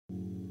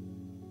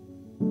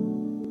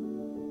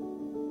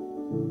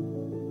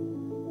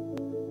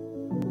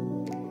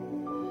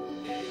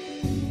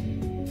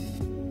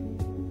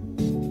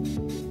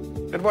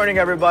Good morning,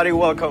 everybody.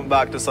 Welcome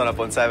back to Sun Up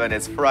on 7.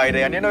 It's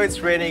Friday, and you know it's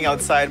raining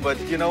outside, but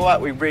you know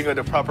what? We bring you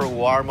the proper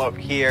warm-up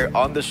here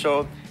on the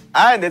show.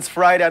 And it's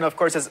Friday, and of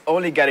course, it's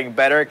only getting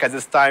better because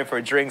it's time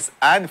for drinks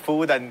and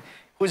food. And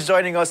who's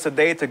joining us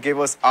today to give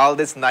us all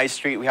this nice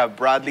treat? We have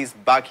Bradley's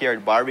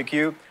Backyard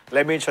BBQ.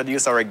 Let me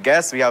introduce our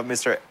guest. We have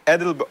Mr.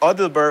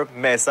 Odelber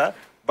Mesa,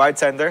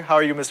 bartender. How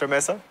are you, Mr.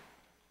 Mesa?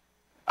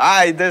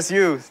 Hi, there's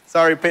you.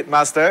 Sorry,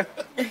 Pitmaster.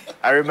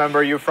 I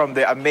remember you from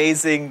the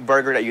amazing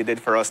burger that you did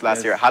for us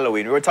last year at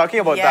Halloween. We were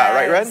talking about that,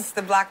 right, Ren? Yes,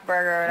 the black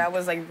burger. That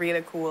was like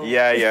really cool.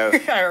 Yeah, yeah.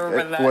 I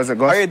remember that. It was a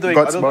How are you doing,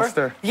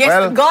 Godsbuster. Yes,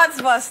 Well, the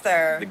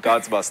Godsbuster. The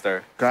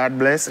Godsbuster. God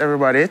bless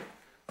everybody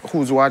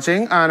who's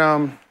watching.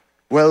 And,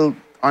 well,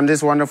 on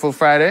this wonderful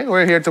Friday,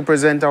 we're here to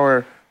present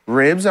our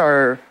ribs,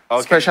 our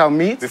special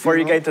meat. Before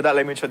you get into that,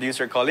 let me introduce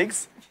your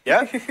colleagues.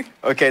 Yeah?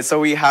 Okay,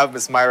 so we have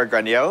Ms. Myra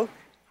Graniel.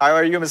 How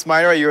are you, Ms.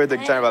 Myra? You're the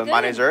general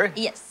manager.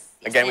 Yes.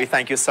 Again, we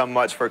thank you so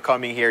much for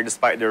coming here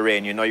despite the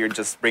rain. You know, you're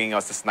just bringing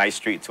us this nice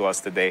treat to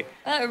us today.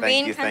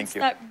 Rain can't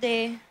stop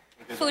the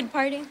food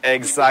party.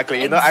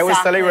 Exactly. You know, I was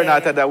telling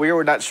Renata that we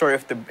were not sure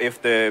if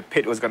the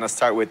pit was going to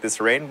start with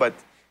this rain, but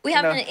we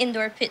have an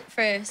indoor pit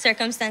for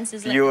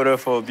circumstances like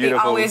beautiful,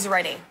 beautiful. Always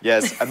ready.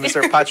 Yes. And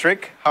Mr.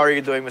 Patrick, how are you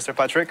doing, Mr.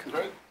 Patrick?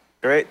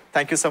 Great.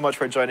 Thank you so much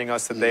for joining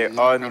us today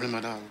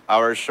on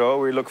our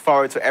show. We look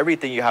forward to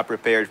everything you have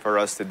prepared for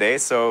us today.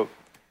 So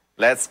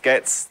let's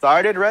get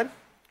started, Red.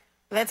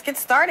 Let's get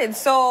started.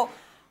 So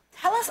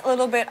tell us a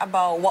little bit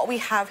about what we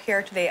have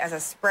here today as a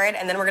spread,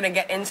 and then we're going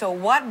to get into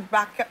what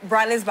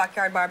Bradley's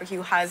Backyard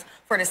BBQ has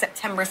for the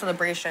September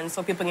celebration,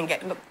 so people can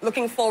get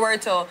looking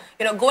forward to,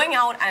 you know, going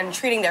out and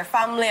treating their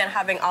family and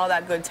having all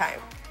that good time.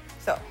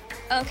 So.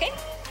 Okay.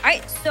 All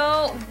right.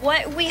 So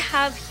what we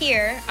have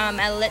here,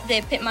 I'll let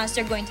the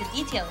pitmaster go into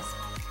details,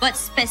 but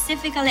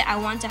specifically I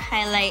want to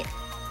highlight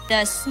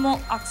the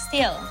smoked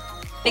oxtail,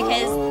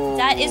 because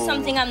that is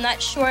something I'm not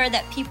sure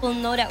that people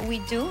know that we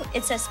do.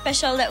 It's a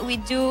special that we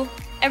do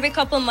every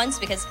couple months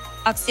because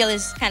oxtail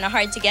is kind of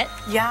hard to get.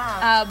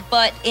 Yeah.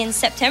 But in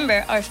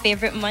September, our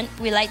favorite month,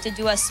 we like to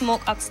do a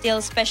smoked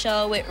oxtail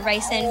special with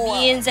rice and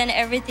beans and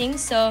everything.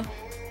 So,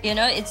 you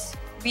know, it's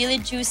really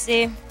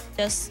juicy.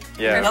 Just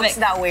It looks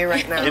that way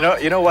right now.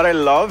 You know what I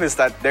love is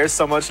that there's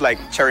so much like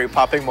cherry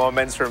popping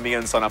moments for me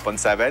on Sun Up on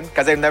 7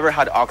 because I've never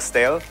had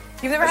oxtail.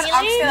 You've never had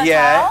oxtail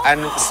Yeah, at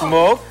all? and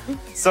smoke.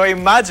 So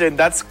imagine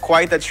that's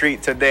quite a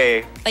treat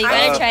today. But you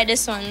gotta try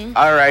this one.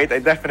 All right, I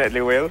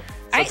definitely will. So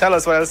Alright. tell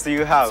us what else do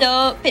you have?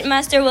 So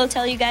Pitmaster will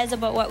tell you guys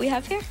about what we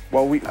have here.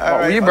 What we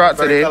Alright, brought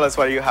today. Tell us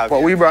what you have. What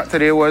here. we brought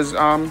today was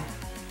a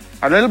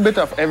little bit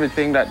of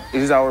everything that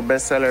is our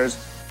best sellers.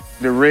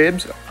 The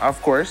ribs,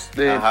 of course,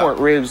 the pork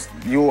ribs.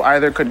 You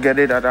either could get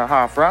it at a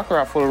half rack or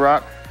a full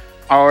rack.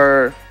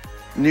 Our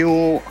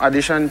new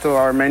addition to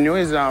our menu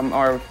is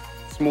our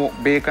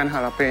smoked bacon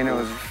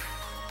jalapenos.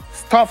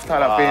 Stuffed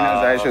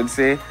jalapenos, I should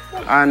say.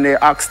 And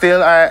the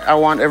oxtail, I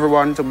want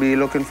everyone to be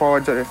looking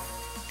forward to the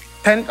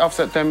 10th of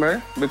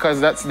September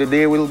because that's the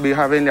day we'll be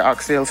having the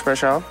oxtail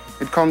special.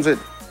 It comes with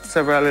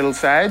several little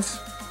sides,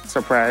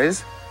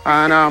 surprise.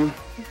 And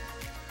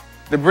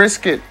the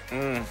brisket,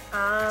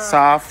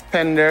 soft,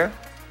 tender,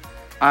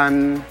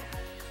 and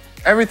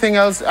everything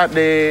else at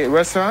the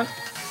restaurant.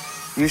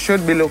 You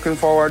should be looking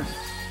forward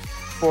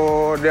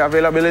for the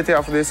availability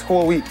of this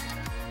whole week.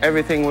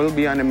 Everything will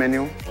be on the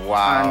menu.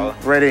 Wow.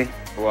 And ready.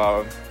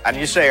 Wow. And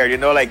you shared, you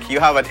know, like you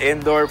have an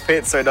indoor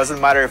pit, so it doesn't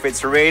matter if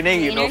it's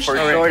raining, you know for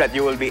sure that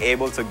you will be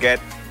able to get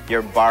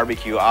your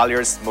barbecue, all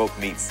your smoked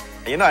meats.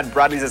 And you know, at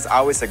Bradley's, it's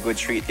always a good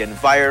treat. The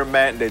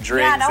environment, the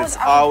drinks, it's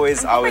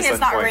always I'm on it's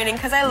not point. raining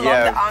because I love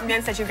the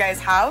ambience that you guys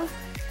have.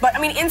 But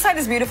I mean, inside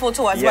is beautiful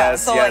too as well.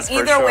 So yes, like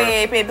either for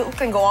way, people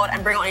can go out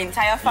and bring out the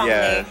entire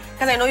family.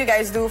 Because I know you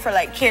guys do for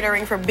like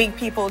catering for big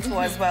people too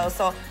as well.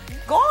 So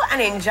go out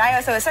and enjoy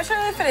yourself, especially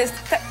if it is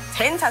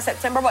 10th of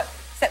September, but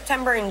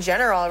September in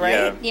general,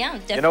 right? Yeah,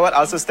 definitely. You know what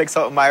also sticks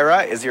out,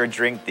 Myra, is your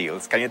drink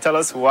deals. Can you tell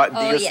us what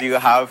deals do you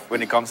have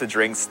when it comes to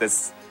drinks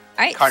this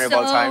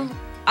carnival time?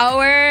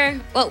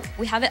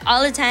 We have it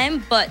all the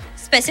time, but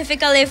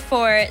specifically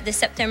for the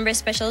September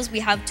specials,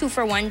 we have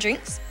 2-for-1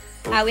 drinks.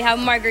 We have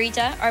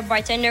margarita. Our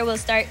bartender will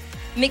start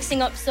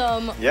mixing up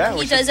some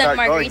mojitos and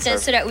margaritas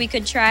so that we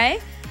could try.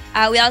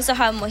 We also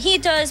have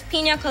mojitos,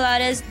 piña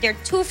coladas. They're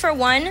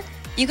 2-for-1.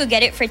 You could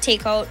get it for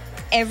takeout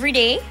every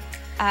day.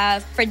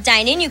 For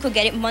dine-in, you could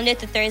get it Monday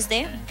to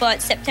Thursday.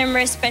 But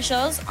September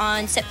specials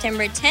on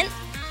September 10th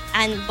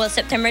and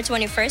September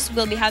 21st,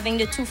 we'll be having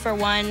the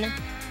 2-for-1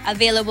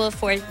 available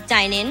for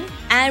dine-in.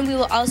 And we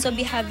will also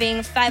be having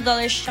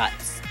 $5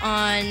 shots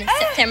on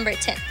September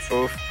 10th.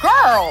 Oof.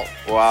 Girl!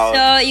 Wow.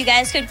 So you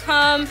guys could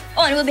come.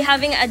 Oh, and we'll be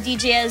having a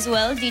DJ as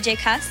well, DJ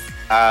Cass.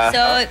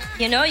 So,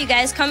 you know, you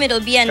guys come, it'll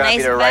be a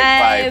nice vibe.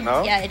 Right vibe,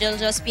 no? Yeah, it'll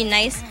just be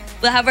nice.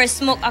 We'll have our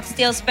smoked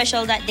oxtail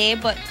special that day,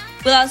 but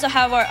we'll also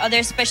have our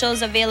other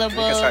specials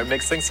available. You can start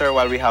mixing, sir,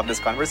 while we have this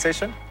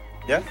conversation.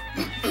 Yeah?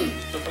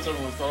 So first of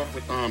all, we'll start off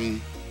with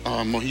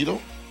mojito.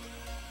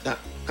 That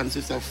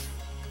consists of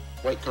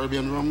white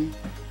Caribbean rum,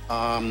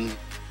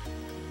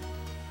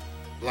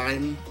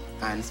 lime,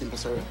 and simple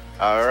syrup.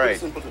 All right.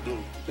 It's simple to do.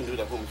 You can do it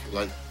at home if you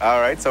like.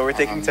 All right, so we're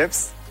taking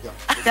tips? Yeah.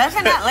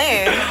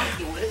 Definitely.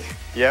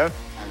 Yeah.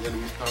 And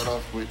then we start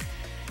off with...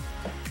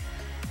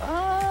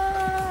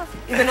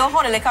 You know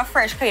how to liquor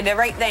fresh, because they're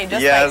right there.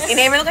 Just Yes. like, you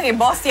didn't even look like a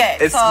boss yet.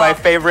 It's so. my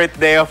favorite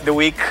day of the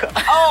week.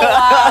 Oh,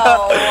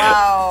 wow,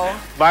 wow.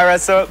 Myra,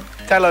 so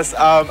tell us,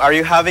 are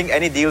you having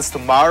any deals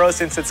tomorrow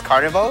since it's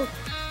Carnival?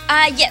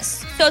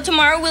 Yes. So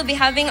tomorrow we'll be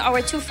having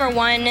our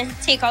 2-for-1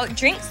 takeout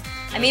drinks.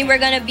 I mean, we're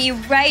gonna be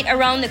right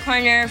around the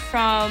corner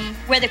from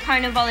where the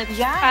carnival is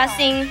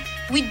passing.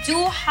 We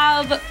do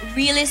have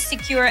really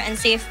secure and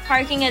safe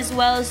parking as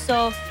well,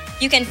 so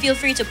you can feel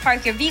free to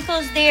park your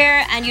vehicles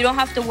there and you don't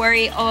have to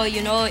worry, oh,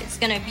 you know, it's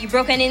gonna be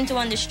broken into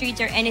on the street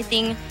or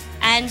anything.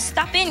 And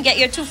stop in, get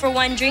your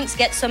 2-for-1 drinks,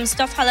 get some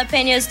stuffed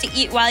jalapenos to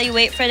eat while you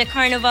wait for the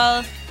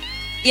carnival.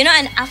 You know,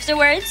 and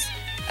afterwards,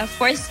 of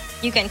course,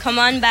 you can come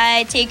on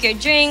by, take your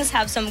drinks,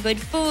 have some good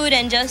food,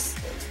 and just,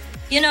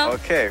 you know,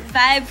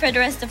 vibe for the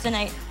rest of the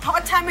night.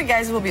 What time you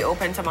guys will be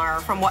open tomorrow?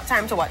 From what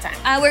time to what time?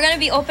 We're gonna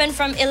be open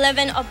from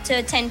 11 up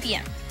to 10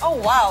 p.m. Oh,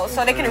 wow.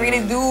 So they can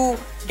really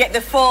get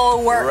the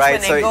full works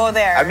when they go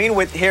there. I mean,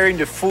 with hearing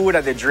the food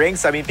and the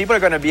drinks, I mean, people are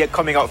going to be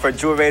coming out for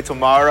Juve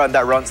tomorrow, and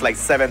that runs like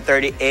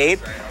 7:38.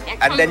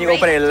 And then you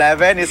open at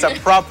 11. It's a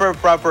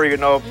proper, you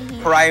know,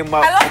 prime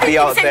up to be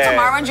out there.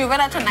 Tomorrow and Juve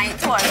tonight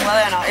too as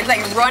well, you know. It's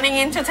like running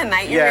into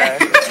tonight. Yeah.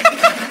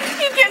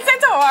 You can say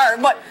tomorrow,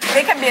 but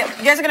they can be,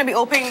 you guys are going to be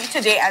open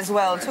today as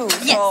well too.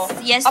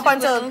 Yes, up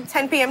until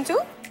 10 p.m. too?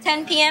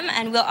 10 p.m.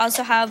 and we'll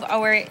also have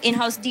our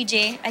in-house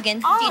DJ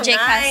again, DJ nice.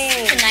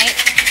 Cass tonight,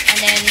 and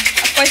then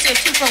of course your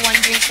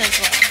 2-for-1 drinks as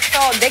well.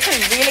 So they can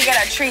really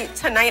get a treat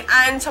tonight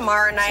and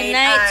tomorrow night.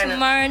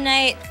 Tomorrow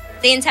night,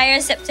 the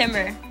entire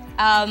September.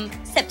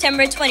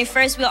 September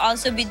 21st, we'll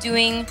also be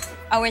doing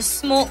our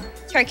smoked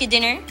turkey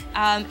dinner.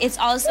 It's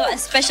also a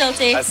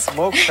specialty. A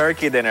smoked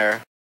turkey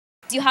dinner.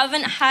 You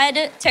haven't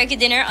had turkey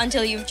dinner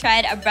until you've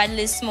tried a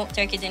Bradley's smoked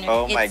turkey dinner.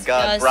 Oh my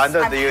God,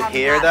 Brando, do you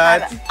hear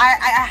that?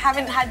 I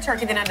haven't had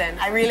turkey dinner then.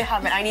 I really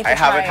haven't. I need to try. I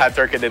haven't had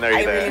turkey dinner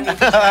either. I really need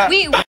to try.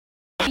 We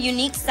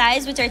unique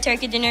size with our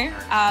turkey dinner.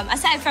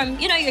 Aside from,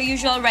 you know, your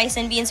usual rice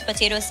and beans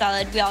potato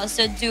salad, we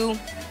also do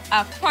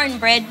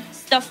cornbread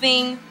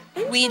stuffing.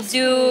 We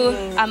do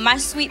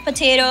mashed sweet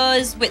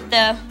potatoes with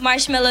the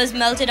marshmallows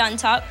melted on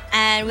top,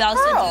 and we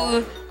also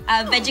do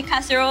a veggie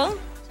casserole.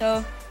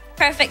 So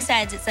perfect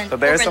sides. It's an so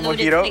there's a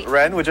mojito. Plate.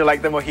 Ren, would you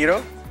like the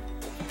mojito?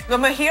 The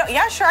mojito?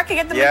 Yeah, sure, I can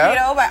get the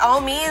mojito. By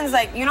all means,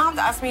 like, you don't have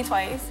to ask me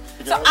twice.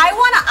 So I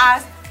want to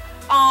ask,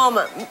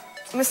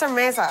 Mr.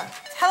 Meza,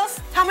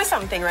 tell me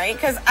something, right?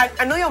 Because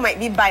I know you might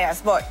be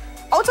biased, but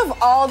out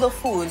of all the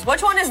foods,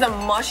 which one is the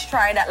must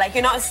try that, like,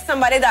 you know,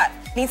 somebody that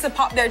needs to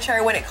pop their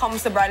cherry when it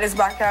comes to Bradley's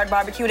Backyard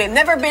BBQ? They've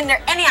never been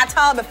there any at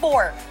all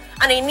before,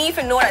 and they need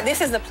to know that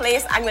this is the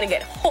place I'm going to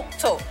get hooked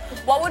to.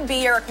 What would be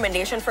your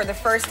recommendation for the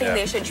first thing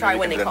they should try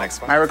when they come?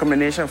 My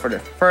recommendation for the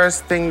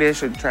first thing they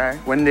should try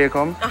when they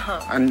come,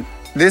 and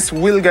this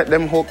will get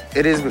them hooked,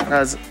 it is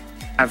because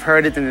I've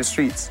heard it in the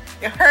streets.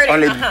 You heard it?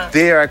 Only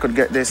there I could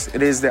get this.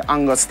 It is the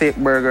Angus steak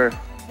burger.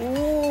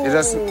 Ooh.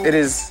 It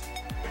is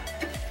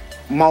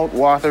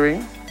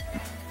mouth-watering,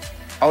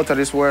 out of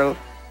this world,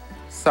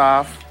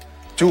 soft,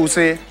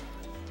 juicy,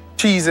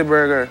 cheesy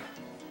burger.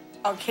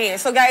 Okay,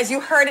 so guys, you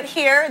heard it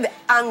here, the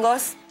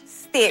Angus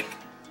steak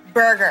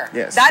burger.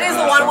 Yes. That is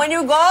the one when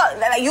you go,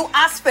 like, you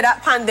ask for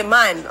that pan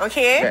demand,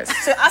 okay? Yes.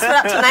 So ask for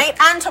that tonight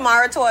and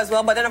tomorrow too as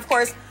well. But then of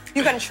course,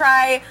 you can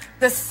try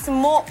the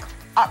smoked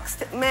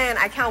oxtail. Man,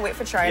 I can't wait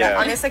for trying that,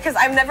 honestly, because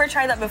I've never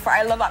tried that before.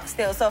 I love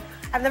oxtail, so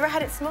I've never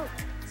had it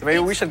smoked. So maybe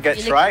we should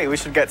we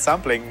should get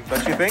sampling,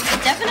 don't you think?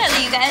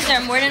 Definitely, you guys are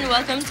more than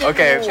welcome to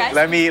try.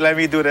 let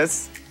me do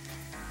this.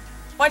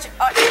 Watch.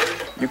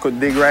 You could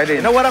dig right in.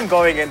 You know what I'm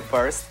going in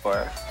first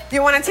for?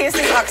 You want to taste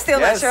this oxtail?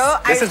 Yes.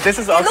 This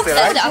is oxtail,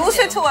 right? right? It looks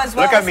juicy too as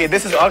well. Look at me,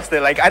 this is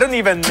oxtail. Like, I don't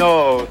even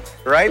know,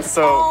 right?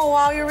 So. Oh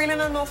wow, you really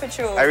don't know for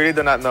sure. I really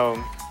do not know.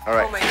 All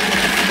right. Oh my God.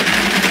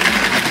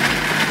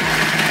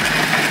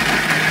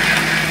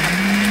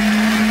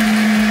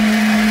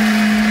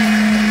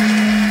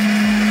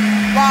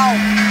 Wow.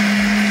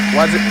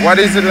 What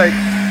is it like?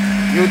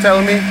 You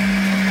tell me.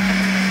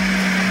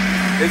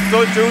 It's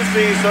so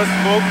juicy, so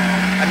smoked,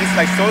 and it's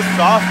like so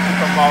soft to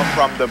come out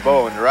from the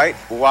bone, right?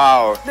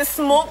 Wow. The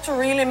smoked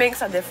really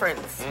makes a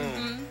difference.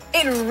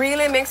 It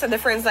really makes a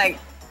difference. Like,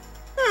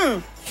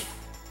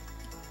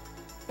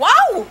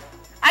 wow.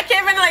 I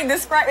can't even like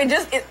describe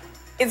it.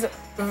 It's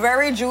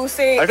very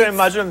juicy. I can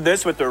imagine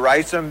this with the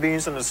rice and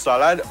beans and the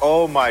salad.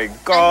 Oh my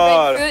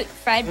God. And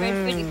fried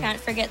breadfruit, you can't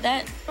forget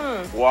that.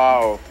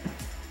 Wow.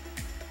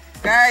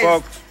 Guys,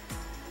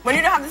 when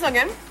did you have this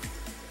again?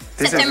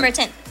 September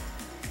 10th.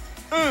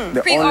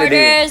 The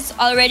Pre-orders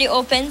already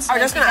open. So I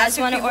was just going to ask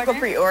you if people people could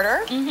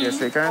pre-order. Yes,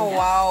 they can. Oh,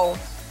 wow.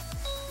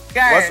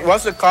 Guys.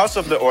 What's the cost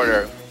of the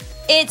order?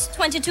 It's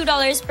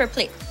 $22 per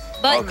plate.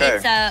 But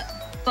it's a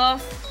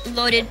buff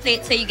loaded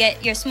plate, so you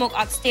get your smoked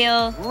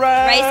oxtail,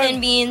 rice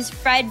and beans,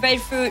 fried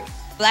breadfruit,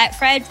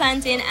 fried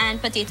plantain, and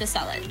potato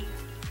salad.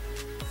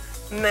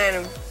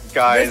 Man,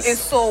 Guys. This is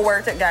so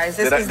worth it, guys.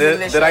 This is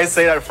delicious. Did I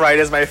say that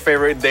Friday is my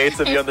favorite day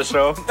to be on the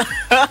show?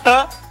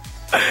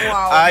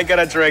 Wow. I got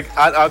a drink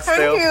at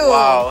Oxtail. Thank you.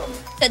 Wow.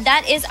 So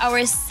that is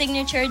our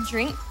signature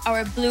drink,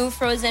 our blue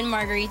frozen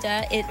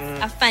margarita. It's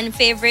a fan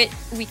favorite.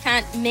 We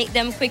can't make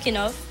them quick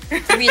enough.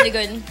 It's really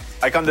good.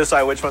 I can't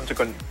decide which one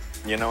to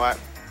You know what?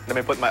 Let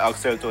me put my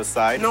oxtail to a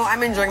side. No,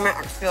 I'm enjoying my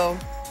oxtail.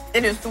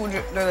 It is too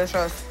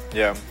delicious.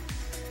 Yeah.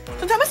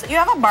 So tell us, you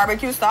have a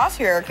barbecue sauce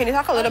here. Can you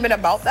talk a little bit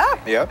about that?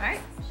 Yeah. All right,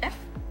 chef.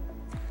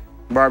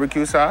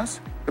 Barbecue sauce.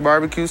 The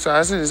barbecue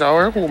sauce is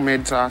our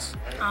homemade sauce.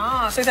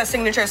 Ah, so it's a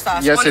signature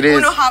sauce. Yes, it is.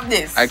 You don't have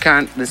this. I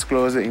can't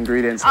disclose the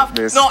ingredients of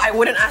this. No, I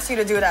wouldn't ask you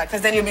to do that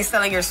because then you'll be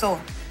selling your soul.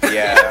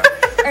 Yeah.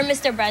 Or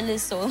Mr.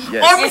 Bradley's soul.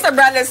 Yes. Or Mr.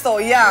 Bradley's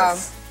soul, yeah.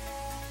 Yes.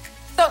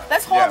 So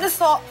let's hold this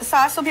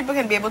sauce so people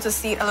can be able to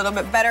see it a little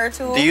bit better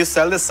too. Do you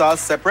sell the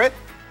sauce separate?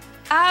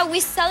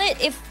 We sell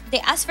it if they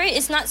ask for it.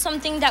 It's not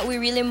something that we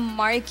really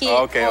market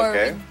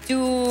or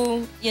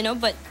do, you know,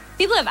 but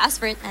people have asked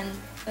for it and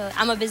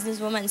I'm a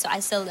businesswoman, so I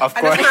sell them. Of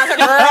course.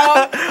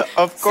 Girl,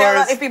 of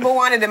course. if people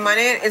wanted the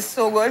money, it's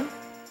so good.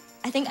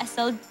 I think I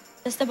sell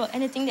just about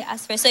anything they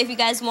ask for. So if you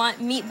guys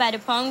want meat by the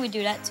pound, we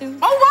do that too.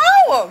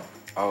 Oh, wow.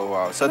 Oh,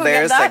 wow. So We'll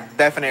there's get that. like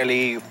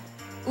definitely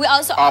We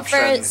also offer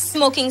options.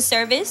 smoking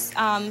service,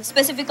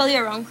 specifically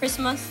around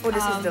Christmas. Oh,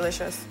 this is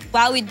delicious.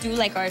 While we do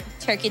like our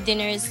turkey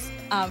dinners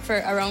for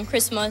around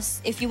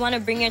Christmas, if you want to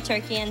bring your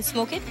turkey and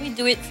smoke it, we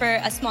do it for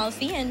a small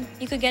fee and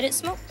you could get it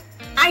smoked.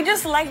 I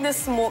just like the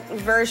smoked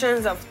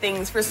versions of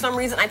things. For some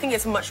reason, I think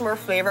it's much more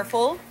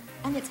flavorful.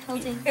 And it's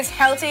healthy. It's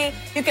healthy.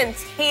 You can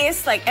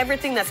taste like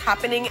everything that's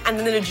happening, and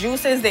then the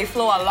juices, they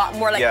flow a lot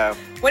more. Like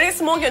when it's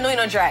smoked, you know you're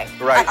not dry.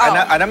 Right,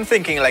 and I'm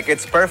thinking like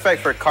it's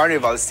perfect for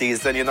carnival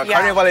season. You know,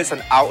 carnival is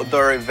an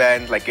outdoor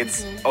event, like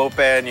it's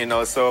open. You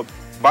know, so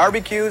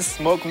barbecue,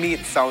 smoked meat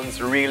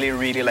sounds really,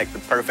 really like the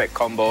perfect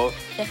combo.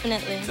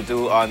 Definitely. To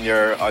do on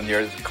your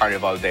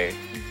carnival day.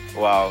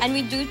 Wow. And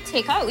we do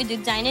take out, we do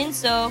dine in,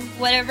 so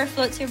whatever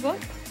floats your boat.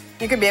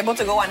 You could be able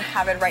to go and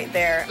have it right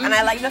there. And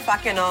I like the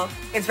fact, you know,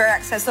 it's very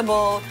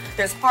accessible.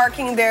 There's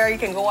parking there. You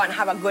can go and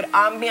have a good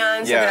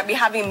ambiance. You're going to be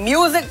having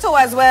music too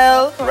as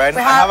well. Right,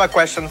 I have a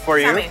question for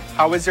you. Me.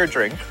 How is your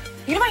drink?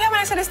 You know what I get when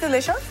I said it's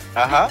delicious?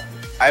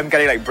 I'm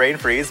getting like brain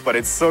freeze, but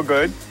it's so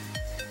good.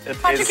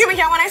 Patrick, you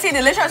hear when I say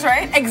delicious,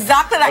 right?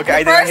 Exactly like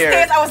Okay, the first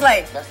taste, I was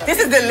like, this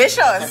is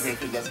delicious.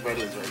 That's bread,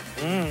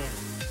 right?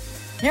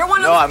 You're one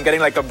of No, I'm getting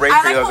like a brain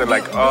freeze. I was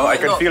like, oh, I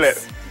can feel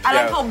it. I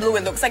like how blue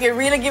it looks. Like it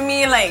really give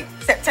me like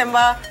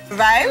September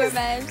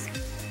vibes.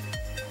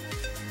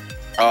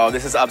 Oh,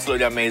 this is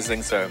absolutely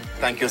amazing, sir.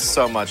 Thank you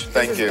so much.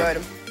 Thank you.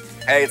 Good.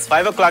 Hey, it's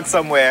 5 o'clock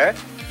somewhere,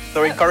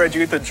 so we encourage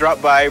you to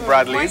drop by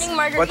Bradley's.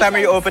 What time are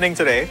you opening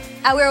today?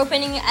 We're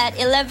opening at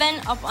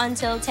 11 up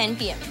until 10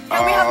 p.m.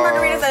 Can we have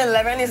margaritas at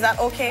 11? Is that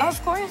okay?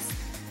 Of course.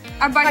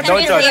 Our bartender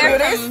Don't is touch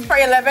there it. For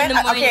 11?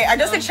 morning, Okay, I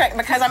just to check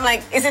because I'm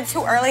like, is it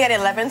too early at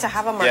 11 to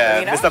have a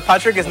margarita? Yeah, Mr.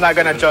 Patrick is not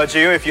gonna judge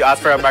you if you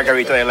ask for a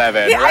margarita at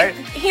 11, right?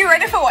 He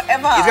ready for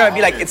whatever. He's gonna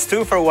be like, it's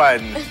 2 for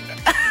 1.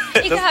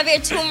 You can have your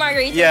 2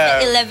 margaritas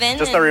at 11.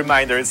 Just a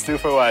reminder, it's 2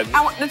 for 1.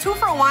 The 2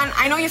 for 1,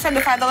 I know you said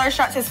the $5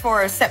 shots is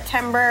for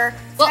September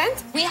 10th? Well,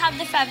 we have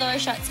the $5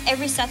 shots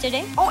every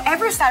Saturday. Oh,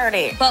 every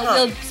Saturday. But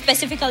we'll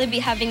specifically be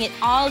having it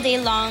all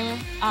day long,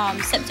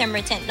 September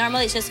 10th.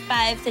 Normally it's just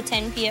 5 to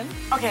 10 p.m.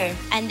 Okay.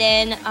 And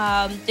then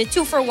the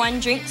 2 for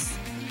 1 drinks,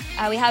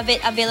 we have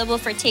it available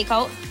for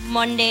takeout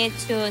Monday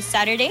to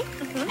Saturday.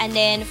 And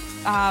then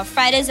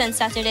Fridays and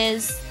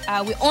Saturdays,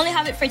 we only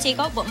have it for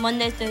takeout, but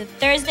Monday to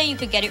Thursday, you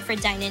could get it for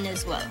dine-in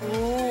as well.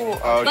 Ooh.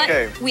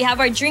 Okay. But we have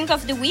our drink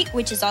of the week,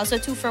 which is also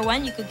 2 for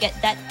 1. You could get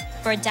that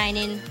for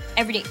dine-in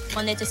every day,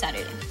 Monday to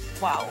Saturday.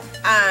 Wow.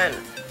 And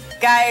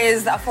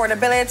guys, the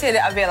affordability,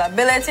 the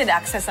availability, the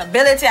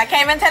accessibility, I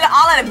can't even tell you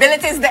all of the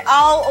abilities, they're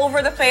all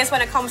over the place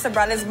when it comes to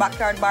Bradley's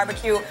Backyard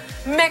BBQ.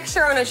 Make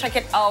sure to check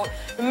it out.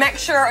 Make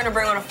sure to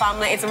bring on a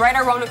family. It's right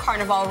around the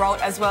carnival route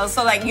as well.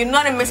 So like you're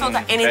not gonna miss out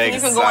on anything.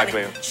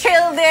 Exactly. You can go and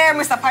chill there.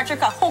 Mr. Patrick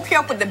will hook you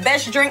up with the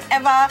best drink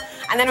ever.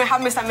 And then we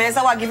have Mr.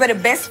 Meza will give you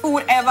the best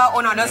food ever.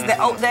 Oh no,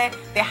 they're out there.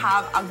 They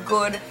have a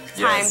good time.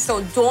 Yes.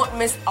 So don't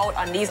miss out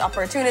on these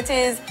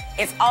opportunities.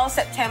 It's all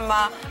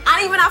September.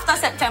 And even after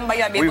September,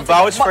 you'll be able We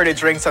vouch for the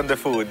drinks and the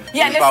food.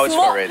 Yeah, we the vouch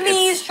smoke, for it.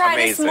 please It's try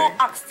amazing. the smoke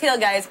oxtail,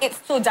 guys. It's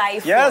to die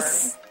for.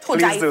 Yes, To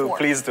die please do, for.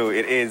 please do.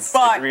 It is.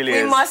 But it really we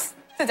is. must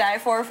to die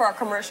for a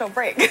commercial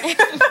break.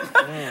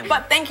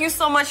 But thank you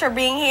so much for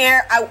being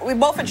here. We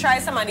both would try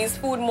some of these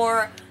food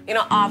more, you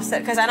know,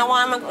 offset. Because I don't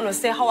want to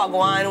say how I go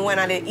on when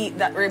I eat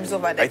that ribs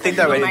over there. I think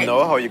I already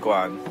know how you go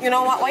on. You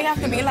know what? Why you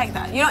have to be like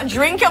that? You know,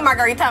 drink your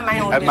margarita and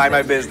mind And mind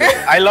my business.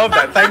 I love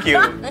that. Thank you.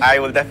 I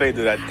will definitely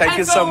do that. Thank you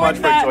And so much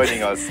with for that,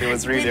 joining us. It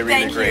was really,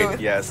 really Thank great.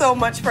 you Yes. so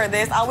much for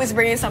this. Always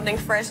bringing something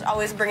fresh,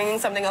 always bringing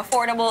something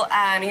affordable,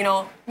 and, you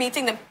know,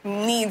 meeting the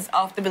needs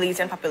of the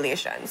Belizean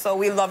population. So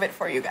we love it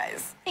for you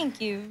guys.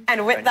 Thank you.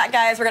 And with that,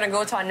 guys, we're going to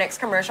go to our next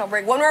commercial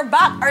break. When we're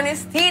back,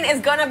 Ernestine is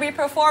going to be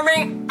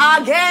performing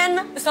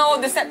again. So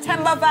the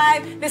September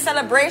vibe, the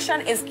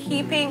celebration is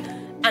keeping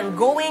and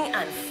going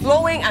and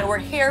flowing, and we're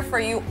here for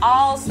you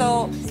all.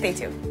 So stay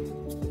tuned.